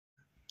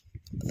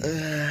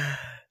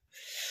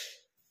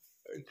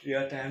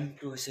Clear time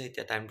to say it.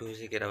 Time to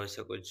say get out.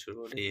 Good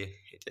show.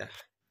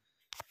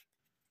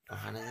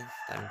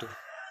 Time to.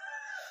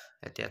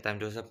 Time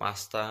to say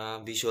pasta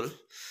visual.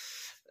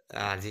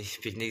 আজি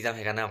picnic যাম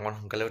সেইকাৰণে অকণ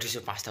সোনকালে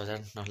উঠিছোঁ 5টা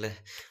বজাত নহ'লে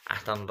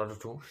 8টা বজাত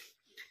উঠোঁ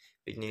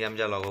পিকনিক যাম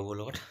যে লগৰবোৰ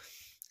লগত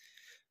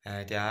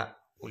এতিয়া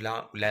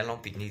ওলাই লওঁ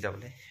পিকনিক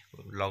যাবলৈ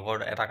লগৰ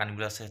এটা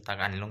আনিবলৈ আছে তাক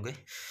আনি লওঁগৈ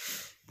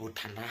বহুত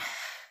ঠাণ্ডা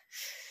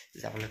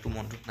যাবলৈতো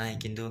মনটো নাই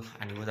কিন্তু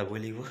আনিব যাবই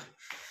লাগিব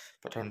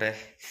প্ৰথমতে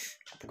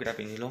কাপোৰকেইটা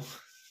পিন্ধি লওঁ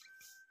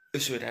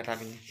চুৱেটাৰ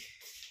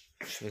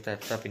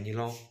এটা পিন্ধি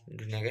লওঁ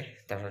ধুনীয়াকৈ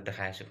তাৰপিছত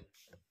দেখাই আছোঁ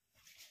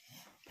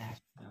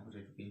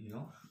পিন্ধি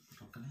লওঁ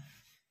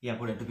ইয়াৰ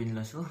পৰা এইটো পিন্ধি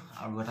লৈছোঁ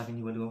আৰু এটা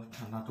পিন্ধিব লাগিব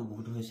ঠাণ্ডাটো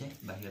বহুত হৈছে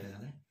বাহিৰতে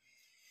কাৰণে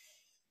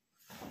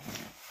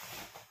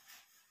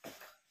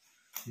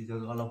নিজকে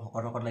অলপ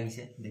শকত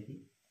লাগিছে দেখি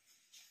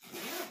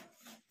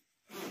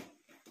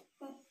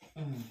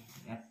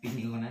ইয়াত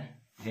পিন্ধি মানে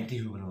ৰেডি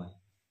হৈ গ'লো মই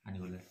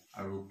আনিবলৈ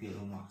আৰু পিয়ৰ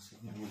মাছ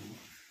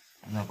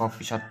আপোনালোকক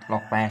পিছত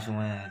লগ পাই আছোঁ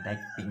মই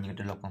ডাইৰেক্ট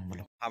পিকনিকতে লগ পাম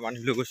বোলো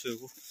আনিবলৈ গৈছোঁ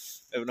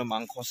এইবোৰ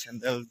মাংস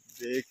চেণ্ডেল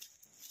বেগ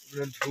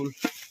ঢোল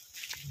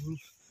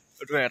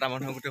এইটো এটা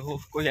মানুহৰ গোটেই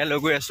কঢ়িয়াই লৈ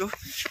গৈ আছোঁ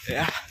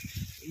এয়া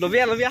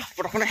লবিয়া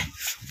পটকনে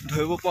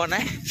ধৰিব পৰা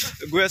নাই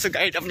গৈ আছোঁ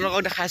গাড়ীত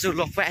আপোনালোকক দেখাইছোঁ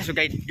লগ পাই আছোঁ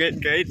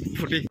গাড়ীত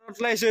ফুটি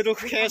লাগিছোঁ এইটো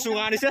খেৰ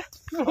চুঙা আনিছে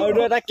আৰু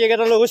এটা কেক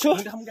এটা লৈ গৈছোঁ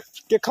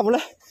কেক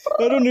খাবলৈ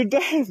এইটো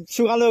নিৰ্দয়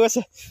চুঙা লৈ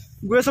গৈছে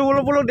গৈ আছোঁ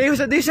বোলো দেৰি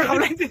হৈছে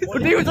খাবলৈ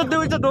দেৰি হৈছে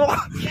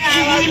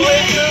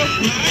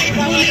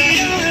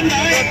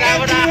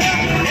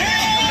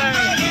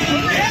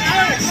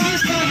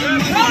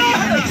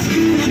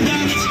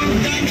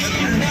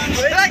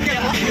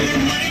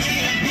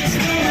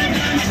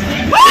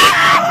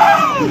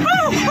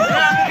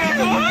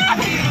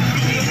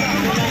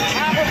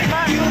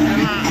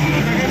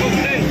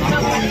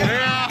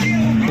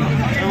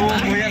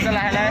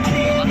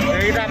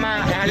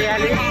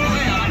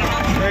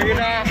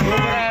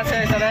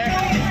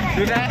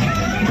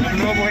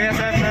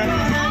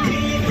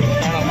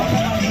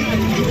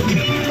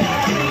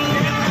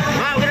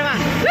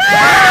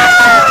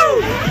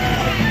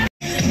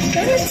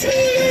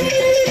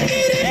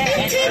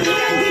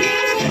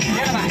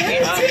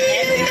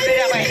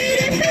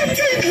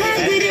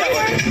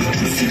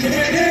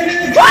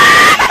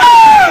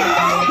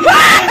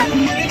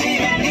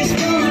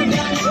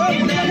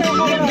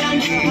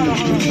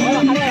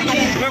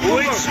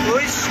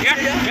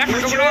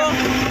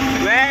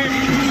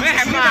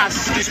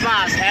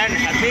Christmas and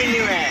Happy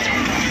New Year.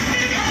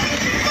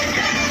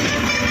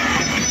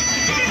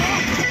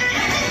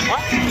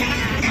 What?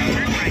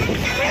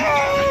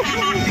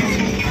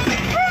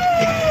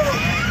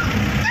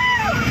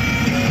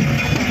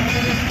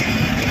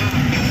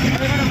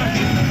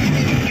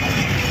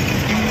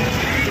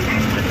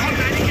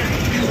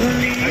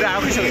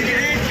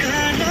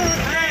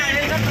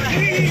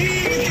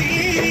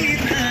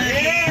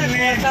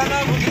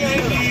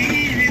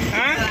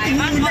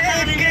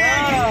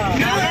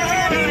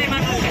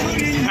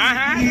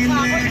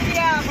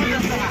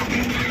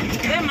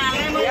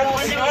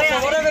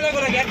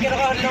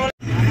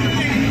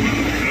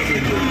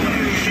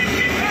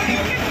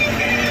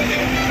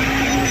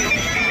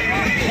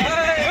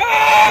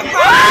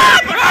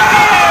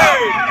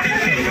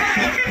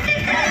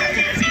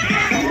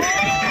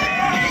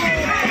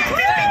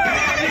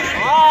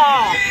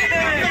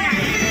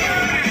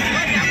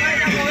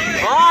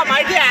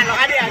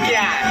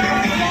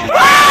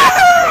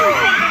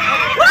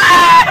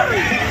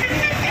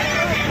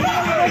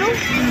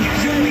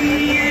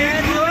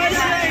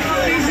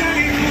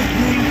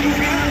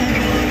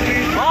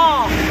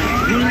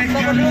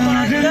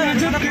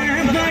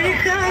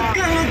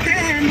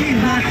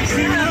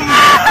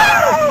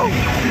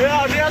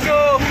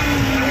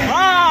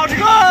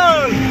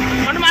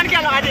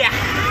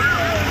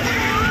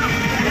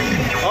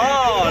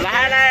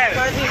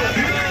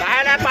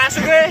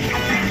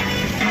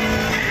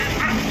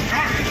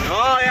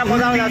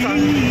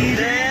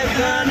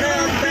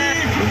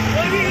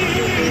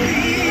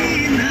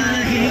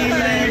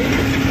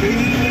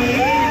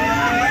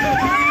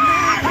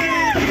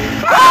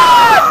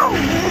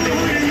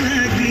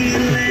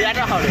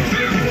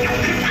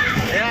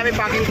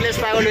 Parking place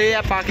pa ulo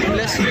ya parking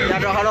place ya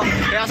do halo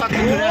ya sak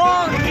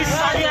oh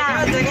kisahnya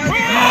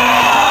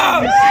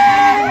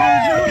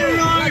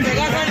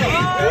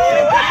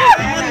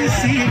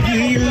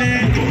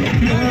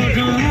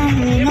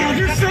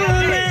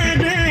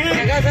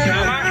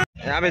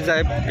यहाँ पे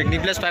पिकनिक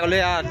प्लेस पाई गलो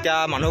या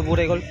मानुह बहुत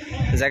गल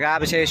जगह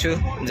विचारिছোঁ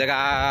जगह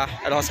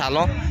এটা চাল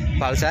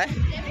ভাল চাই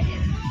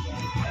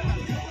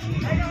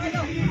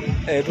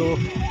এইটো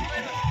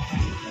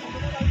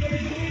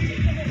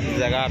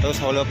जगह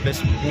चावल प्लेस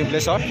पिकनिक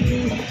प्लेसर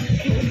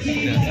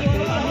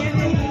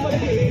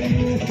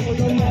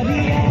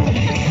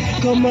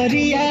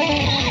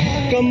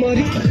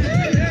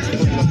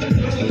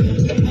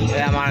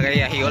आमार गाड़ी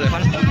आহি गल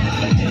এখন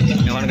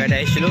गाड़ी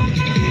आइছিলোঁ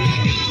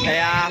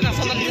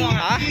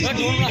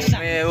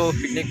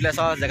पिकनिक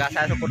प्लेसर जगह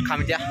चाই ক'ত খাম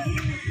এতিয়া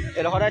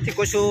এইডোখৰতে ঠিক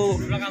কৈছোঁ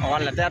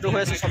অকণমান লেতেৰাটো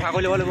হৈ আছে চফা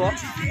কৰি ল'ব লাগিব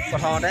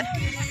প্ৰথমতে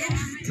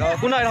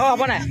কোন এডোখৰ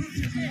হ'ব নাই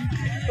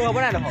তোৰ হ'ব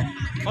নাই এডোখৰ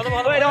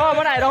এইডোখৰ হ'ব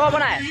নাই এইডোখৰ হ'ব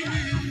নাই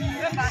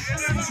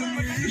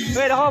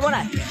এইডোখৰ হ'ব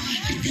নাই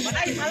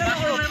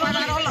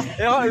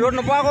ৰ'দ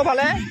নোপোৱা আকৌ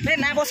ভালে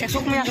নাই বৰ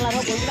চেঁচুক মই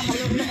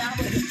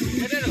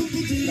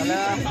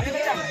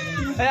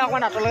এই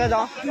অকণমান আঁতৰলৈকে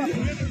যাওঁ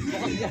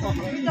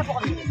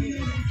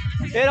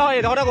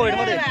এইডোখৰতে কৰো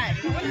এইডোখৰতে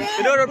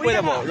এইটো ৰ'দ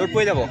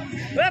পৰি যাব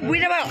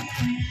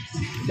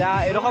এতিয়া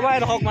এইডোখৰ পৰা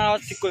এইডোখৰক মানে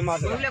ঠিক কৰিম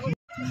আৰু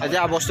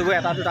এতিয়া বস্তুবোৰ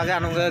এটা দুটাকৈ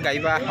আনোগৈ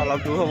গাড়ীৰ পৰা অলপ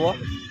দূৰ হ'ব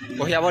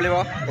কঢ়িয়াব লাগিব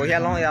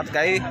কঢ়িয়াই লওঁ ইয়াত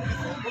গাড়ী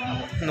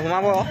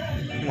নোসোমাব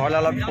নহ'লে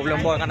অলপ প্ৰব্লেম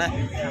হ'ব সেইকাৰণে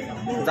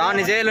যাওঁ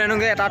নিজেই লৈ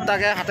আনোগৈ এটা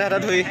দুটাকৈ হাতে হাতে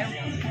ধৰি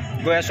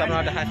গৈ আছোঁ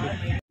আপোনাক দেখাইছোঁ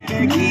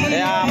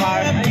এয়া আমাৰ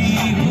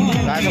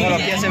ৰাইজসকল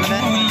ৰখি আছে মানে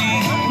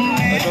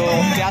এইটো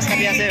পিঁয়াজ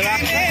কাটি আছে এইবাৰ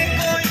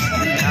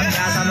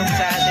পিঁয়াজ আলু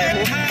চাই আছে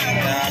এইবোৰ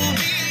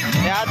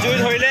ইয়াত জুই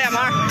ধৰিলে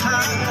আমাৰ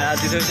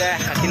জুই ধৰিছে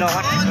কাটি লওঁ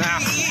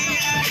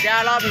এতিয়া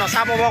অলপ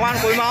নচা প্ৰৱৰ্তন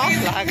কৰিম আৰু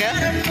লাহেকৈ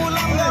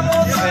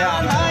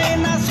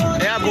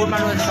এয়া বহুত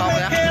মানুহ আছে চাওক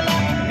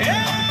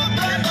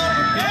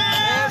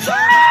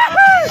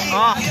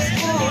অঁ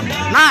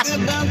নাচ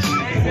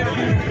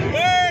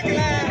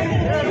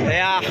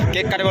এয়া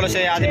কেক কাটিব লৈছে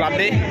আজি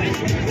বাৰ্থডে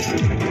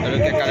আৰু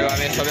কেক কাটিব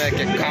আমি চবে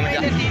কেক খাম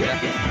এতিয়া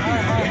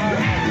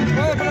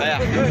এয়া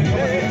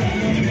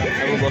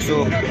এইবোৰ বস্তু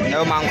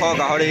এইবোৰ মাংস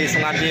গাহৰি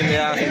চুঙাত দিম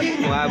এয়া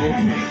চুঙা এইবোৰ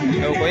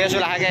কৰি আছোঁ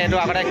লাহেকৈ এইটো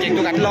আগতে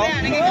কেকটো কাটি লওঁ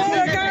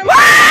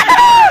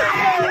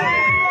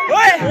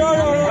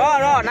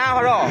না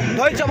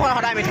ধৈৰ্য ফল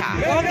সদায় মিঠা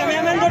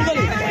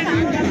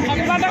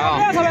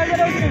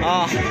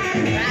অঁ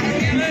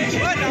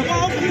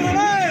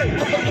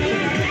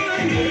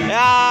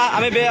এয়া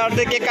আমি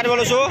কেক কাটিব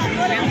লৈছোঁ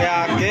এয়া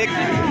কেক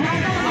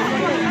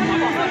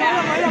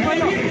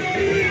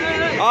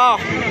অঁ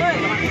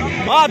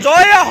অঁ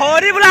জয়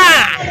হৰি বোলা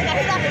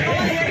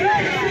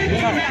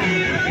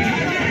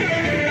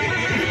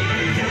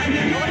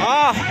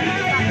অঁ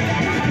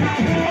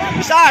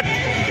start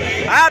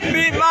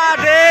happy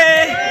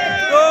birthday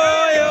to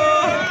you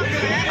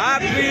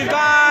happy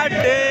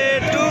birthday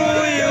to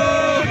you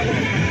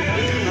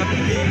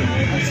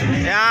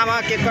ya ama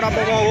cake kara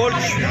pobo hol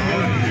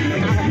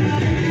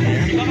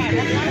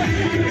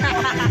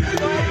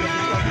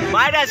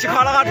mai de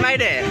Golaghat mai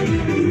de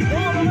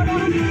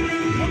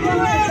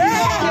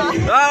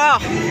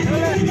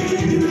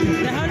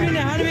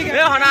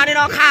ए हनानी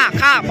न खा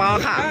खा पाओ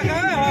खा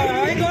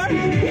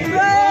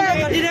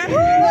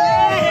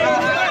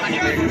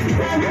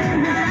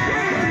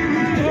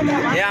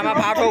ये आमा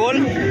भात हो गल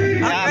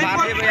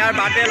यार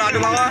बार्थडे लाडू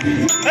बाबा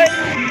ए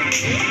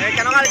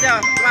केनका दिया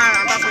তোমাৰ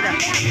আন্দাজ হৈ যা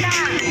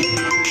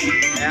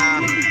या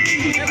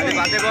আজি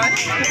বাৰ্থডে বয়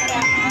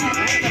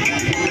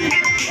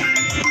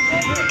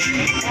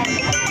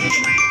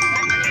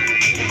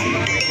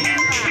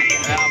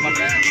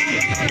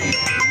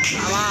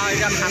আমাৰ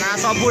এতিয়া খানা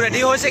সববোৰ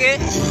ৰেডি হৈছেগে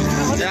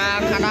এতিয়া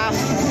খানা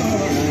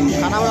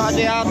বনোৱা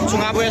হৈছে ইয়াত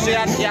চুঙা বৈ আছোঁ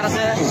ইয়াত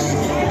আছে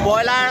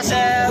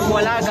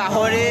ব্ৰইলাৰ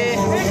গাহৰি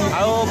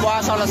আৰু বৰা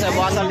চাউল আছে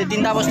বৰা চাউল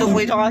তিনিটা বস্তু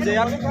পুৰি থকা আছে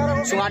ইয়াত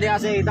চুঙা দিয়া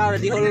আছে এতিয়া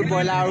ৰেডি হ'ল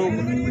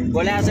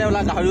ব্ৰইলাৰ আছে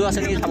ওলা গাহৰিও আছে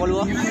নেকি চাব লাগিব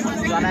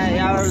মানে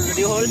ইয়াৰ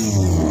ৰেডি হ'ল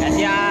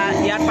এতিয়া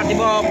ইয়াত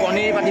পাতিব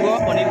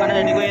পনীৰ কাৰণে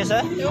ৰেডি কৰি আছে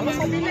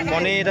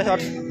পনীৰ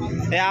তাৰপিছত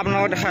এয়া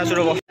আপোনালোকক দেখাই আছোঁ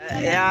ৰ'ব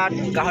ইয়াত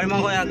গাহৰি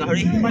মাংস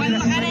গাহৰি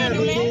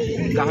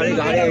ডাঙৰ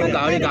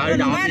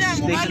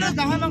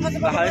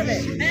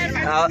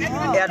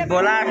ইয়াত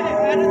ব্ৰইলাৰ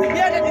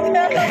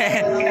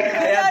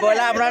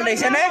আপোনালোকে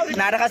দেখিছেনে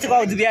নাই দেখা চুকা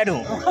উজুবিয়াই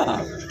দিওঁ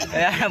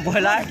এয়া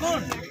ব্ৰইলাৰ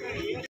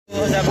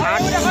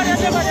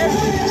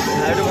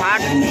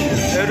ভাত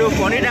এইটো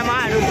পনীৰ টেমা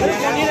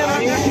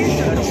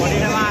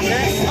আছে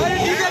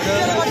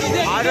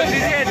আৰু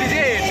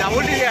দিদি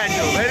ডাবুল দিদি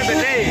আনিছোঁ এইটো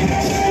বেটেৰী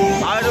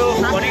আৰু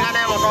পনীৰ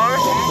কাৰণে মটৰ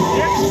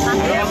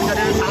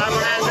চালাড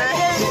বনাই আছে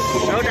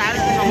এইবোৰ দাইল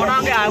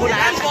নবনাওঁগৈ আৰু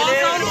দাইল থাকিলে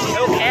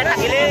এইবোৰ খেৰ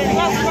থাকিলে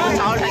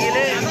চাউল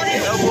থাকিলে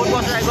এইবোৰ বহুত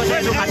বস্তু আহি গৈছে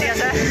এইটো কাটি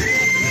আছে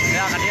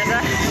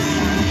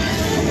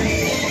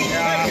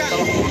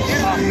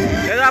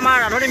এইটো আমাৰ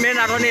ৰান্ধনি মেইন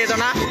ৰান্ধনি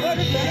এইজনা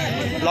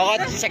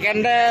লগত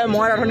ছেকেণ্ডে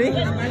মই ৰান্ধনি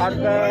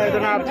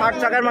এইজনা থাৰ্ড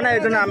ছেকেণ্ড মানে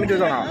এইজনা আমি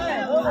দুজনা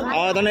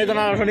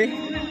এইজনা ৰান্ধনি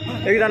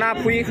এইকেইজনা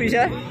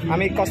ফুৰিছে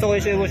আমি কষ্ট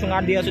কৰিছোঁ এইবোৰ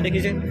চুঙাত দি আছোঁ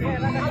দেখিছে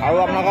আৰু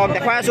আপোনালোকক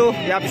দেখুৱাই আছোঁ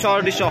ইয়াৰ পিছৰ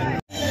দৃশ্য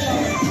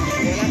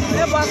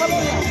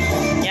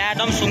ইয়াৰ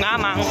একদম চুঙা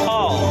মাংস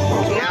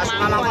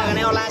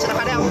কেনেকৈ ওলাই আছে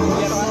দেখা দে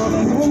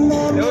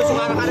এইবোৰ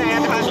চুঙা দেখা দে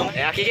ইয়াত দেখাইছোঁ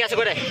কি আছে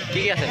কৈ দে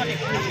কি আছে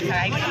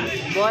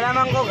ব্ৰইলাৰ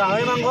মাংস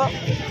গাহৰি মাংস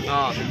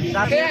অঁ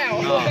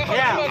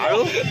আৰু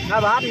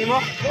ভাত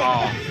নিমখ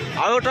অঁ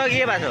আৰু তই কি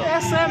পাইছ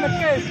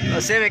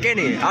চেম একেই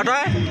নি আৰু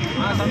তই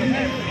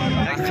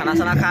খানা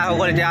চানা খাই হৈ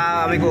গ'ল এতিয়া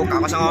আমি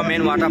কাকচাঙৰ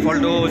মেইন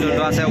ৱাটাৰফলটো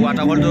যোনটো আছে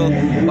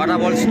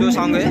ৱাটাৰফলছটো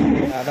চাওঁগৈ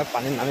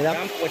পানীত নামি যাম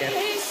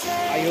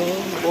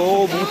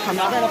বহুত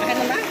ঠাণ্ডা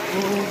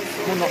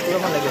মোৰ নকলৈ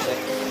ভাল লাগিছে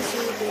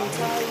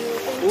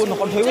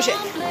নকল ধৰি গৈছে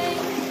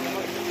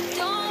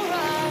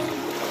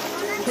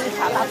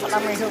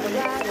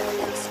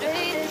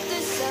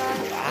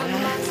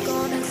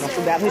Nó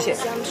cũng đã thôi chị.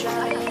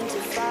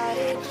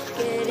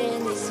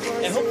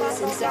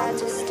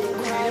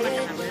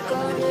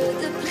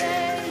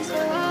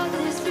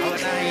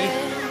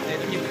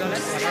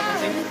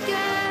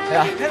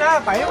 Thế là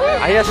phải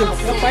ấy là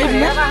nó phải gì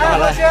hết à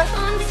là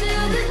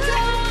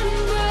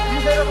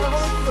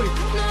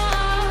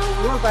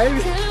luôn phải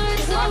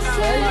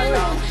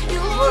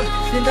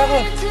xin các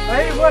ơi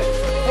ấy luôn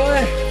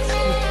thôi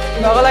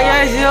nó có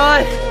lagi gì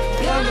ơi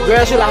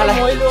gue sudah lah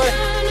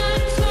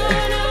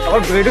nó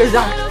còn gue đôi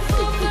ra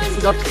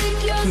giọt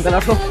người ta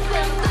không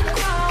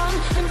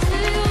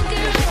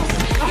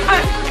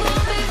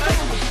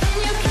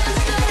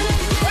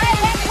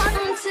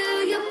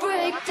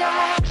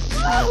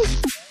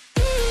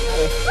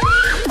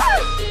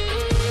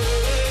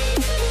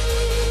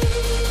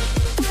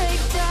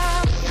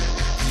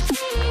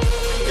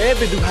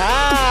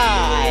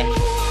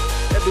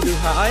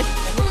Biduhai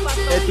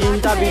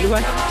cinta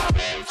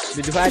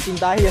biduhai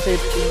cinta ya saya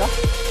cinta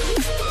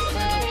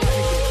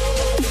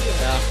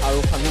ya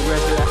kalau kami gue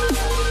sudah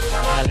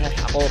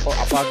aku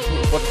apa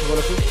buat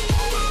sekolah sih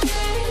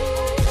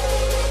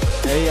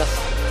ya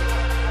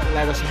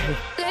lagu saya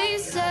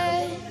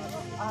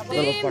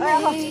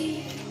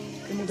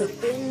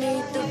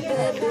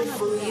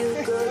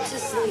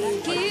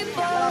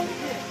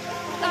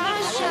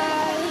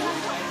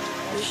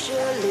You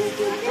surely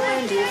get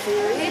burned if you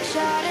reach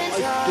out and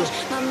touch.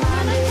 My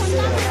mind is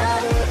a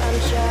battle, I'm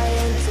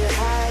trying to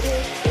hide it.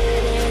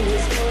 Hitting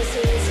these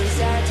voices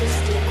inside to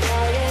stay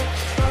quiet.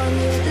 On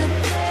you the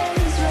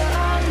place where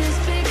all this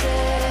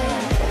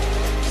began.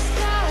 Just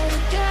start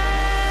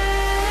again.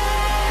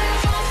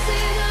 I'll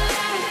see the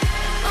light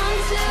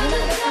until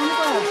the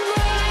dawn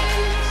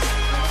breaks.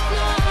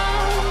 No,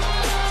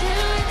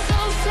 till it's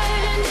all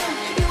said and done,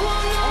 you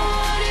won't know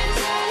what it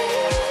takes.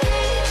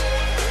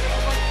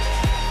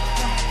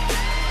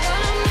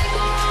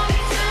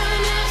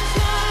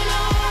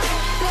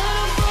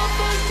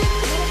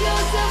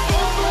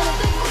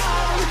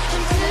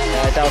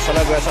 Chào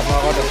salah gue sama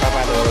kau udah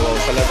sampai dulu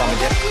salah kami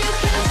dia.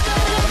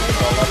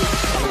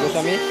 Kami gue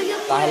suami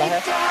lah ya.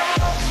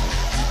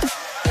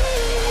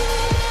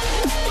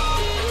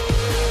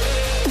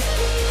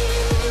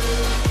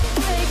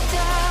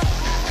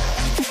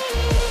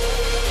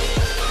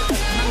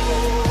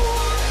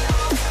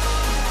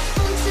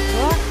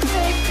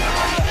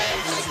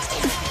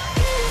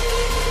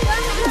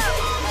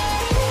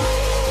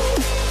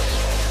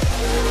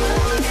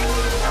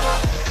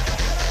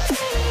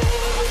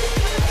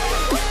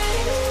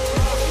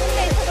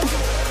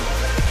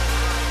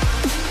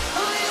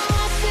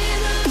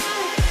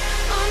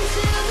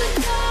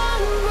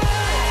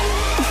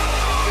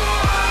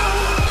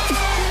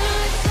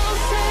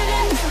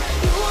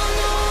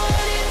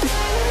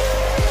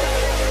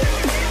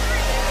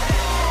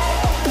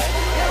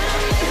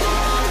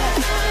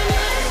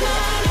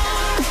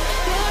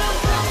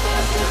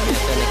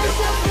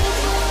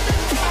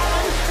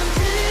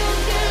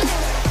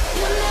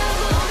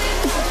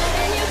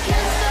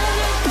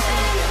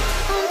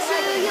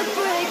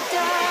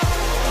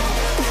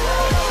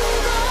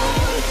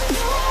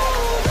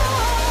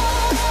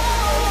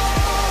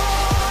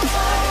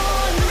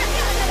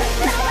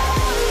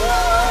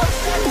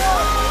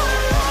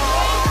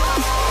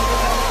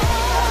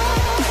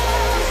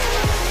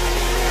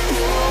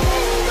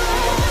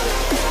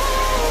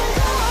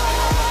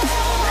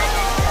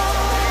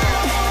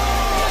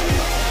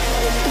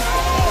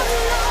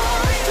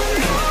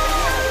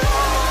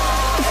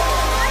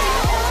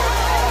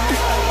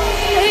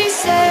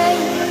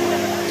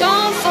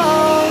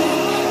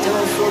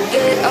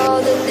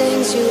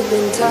 You've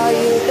been taught,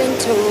 you've been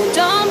told.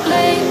 Don't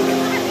blame,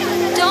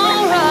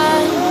 don't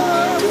run.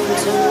 Don't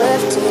turn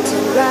left or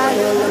turn right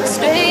or look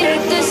straight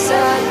at the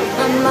sun.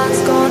 My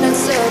mind's gone in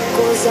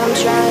circles, I'm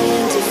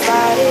trying to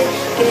fight it.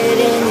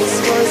 Getting these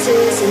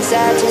voices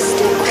inside to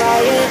stay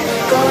quiet.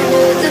 Going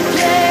to the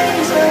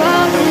place where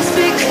all this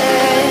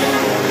began.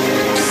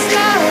 Just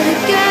start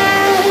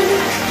again.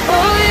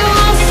 Oh, you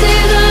won't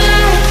see the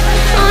light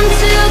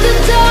until the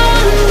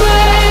dawn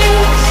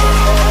breaks.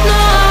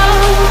 No,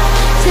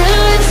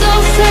 till it's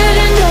all said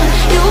and done,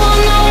 you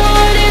won't know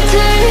what it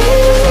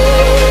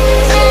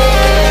takes.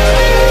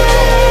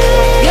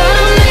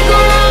 Gotta make a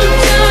wrong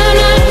turn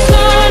and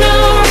turn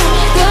around.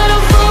 Gotta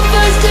fall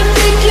fast to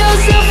pick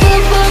yourself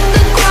up off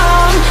the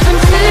ground.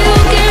 Until you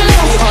get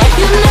lost,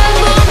 you'll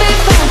never be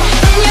found,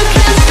 and you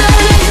can't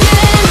start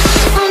again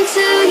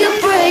until you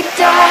break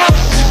down.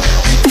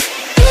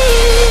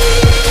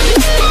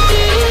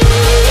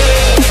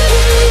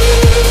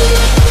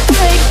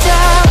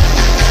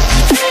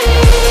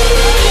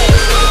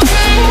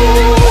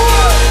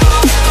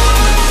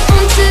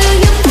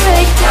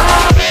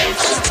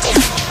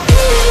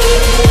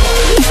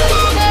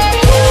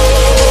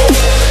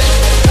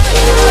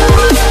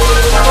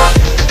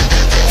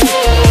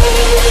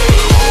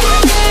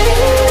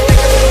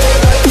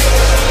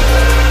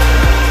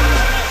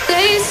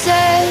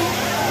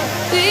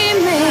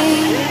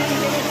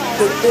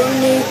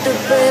 Beneath the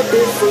bed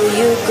before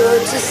you go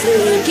to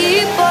sleep.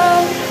 Keep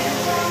on,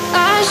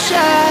 I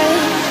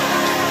shine.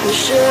 You'll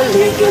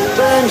surely get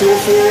burned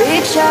if you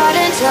reach out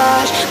and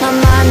touch. My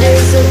mind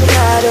is a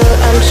battle,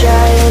 I'm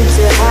trying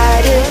to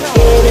hide it.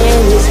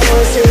 Hitting these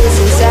voices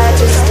inside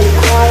to stay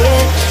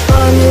quiet.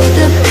 On you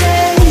the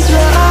place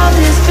where all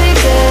this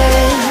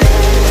began.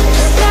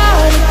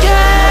 Start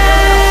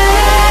again.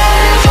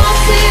 Won't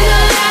see the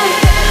light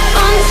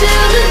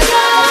until the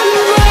dawn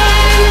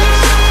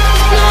breaks.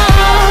 No,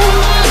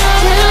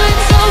 till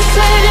it's all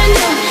said and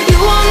done, you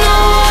won't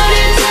know what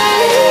it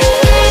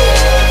takes.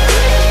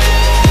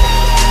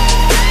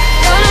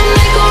 Gotta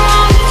make a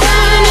wrong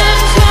turn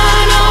and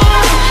turn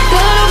around.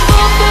 Gotta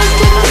focus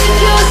to pick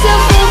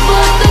yourself up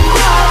off the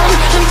ground.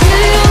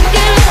 Until you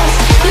get lost,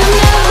 you'll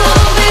never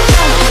be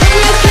found. And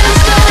you can't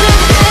start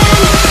again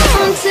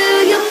until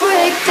you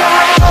break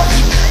down.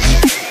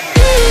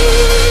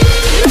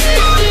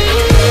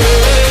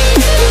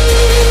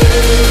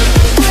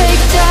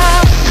 Break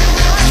down.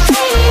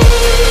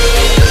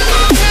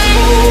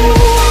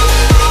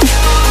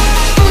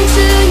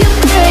 Until you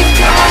break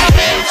down.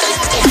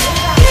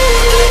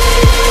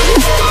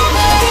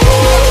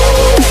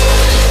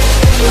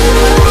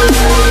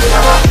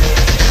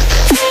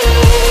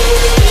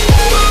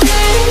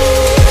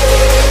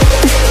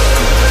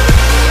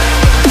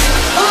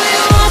 Oh,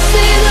 you won't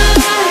see the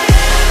light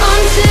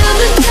until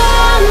the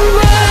dawn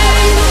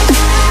breaks.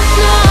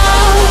 No,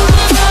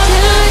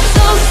 till it's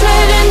all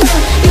said and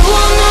done, you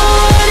won't know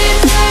what it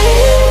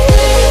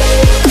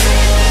takes.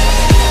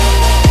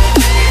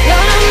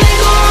 Gotta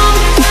make a wrong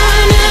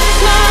turn and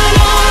turn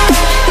around.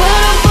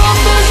 Gotta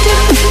focus to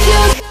pick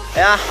yourself.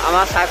 এয়া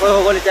আমাৰ চাকৈ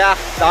হৈ গ'ল এতিয়া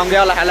যাওঁগৈ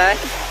লাহে লাহে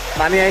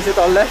নামি আহিছোঁ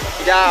তললৈ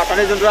এতিয়া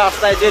অথনি যোনটো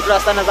ৰাস্তা এইটো এইটো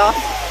ৰাস্তা নাযাওঁ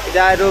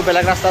এতিয়া এইটো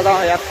বেলেগ ৰাস্তা যাওঁ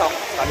ইয়াত চাওঁ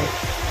পানী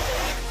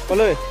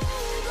ক'লৈ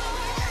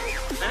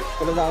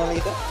ক'লৈ যাওঁ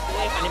নেকি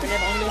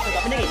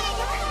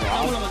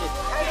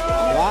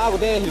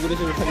গোটেই শিলগুটি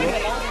চিলগুটি থাকিব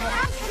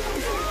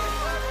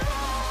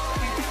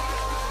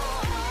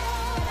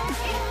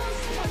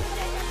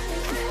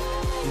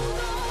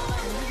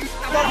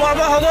পৰ্ব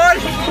হৈ গ'ল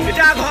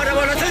এতিয়া ঘৰ যাব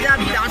লৈছোঁ এতিয়া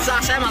ডান্স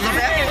আছে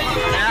মাজতে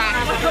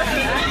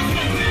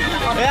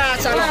এয়া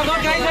চালোঁ